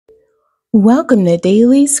Welcome to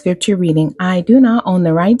Daily Scripture Reading. I do not own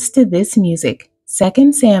the rights to this music.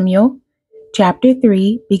 2 Samuel chapter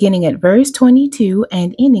 3, beginning at verse 22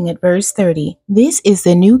 and ending at verse 30. This is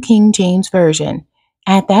the New King James Version.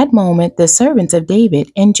 At that moment, the servants of David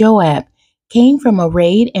and Joab came from a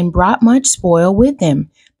raid and brought much spoil with them.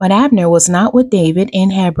 But Abner was not with David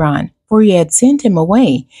in Hebron, for he had sent him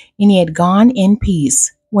away, and he had gone in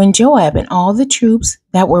peace. When Joab and all the troops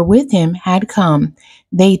that were with him had come,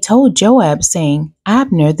 they told Joab, saying,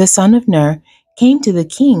 Abner, the son of Ner, came to the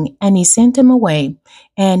king, and he sent him away,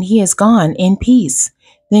 and he is gone in peace.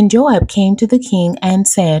 Then Joab came to the king and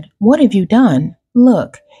said, What have you done?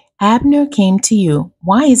 Look, Abner came to you.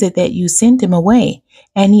 Why is it that you sent him away,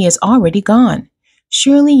 and he is already gone?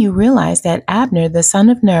 Surely you realize that Abner, the son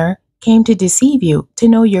of Ner, came to deceive you, to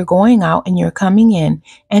know you're going out and you're coming in,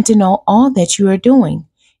 and to know all that you are doing.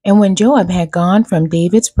 And when Joab had gone from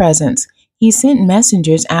David's presence, he sent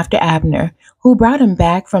messengers after Abner, who brought him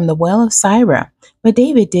back from the well of Sirah, but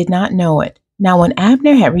David did not know it. Now when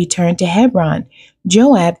Abner had returned to Hebron,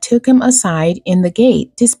 Joab took him aside in the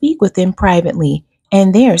gate to speak with him privately,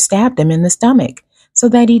 and there stabbed him in the stomach, so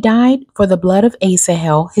that he died for the blood of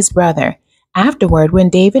Asahel his brother. Afterward, when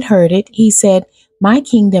David heard it, he said, My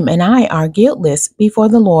kingdom and I are guiltless before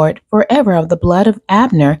the Lord forever of the blood of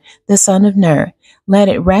Abner, the son of Ner. Let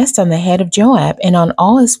it rest on the head of Joab and on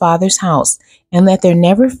all his father's house, and let there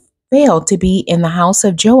never fail to be in the house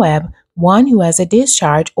of Joab one who has a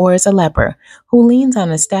discharge or is a leper, who leans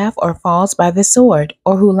on a staff or falls by the sword,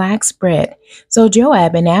 or who lacks bread. So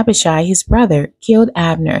Joab and Abishai his brother killed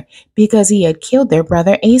Abner, because he had killed their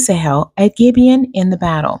brother Asahel at Gibeon in the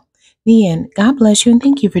battle. The end. God bless you, and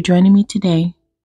thank you for joining me today.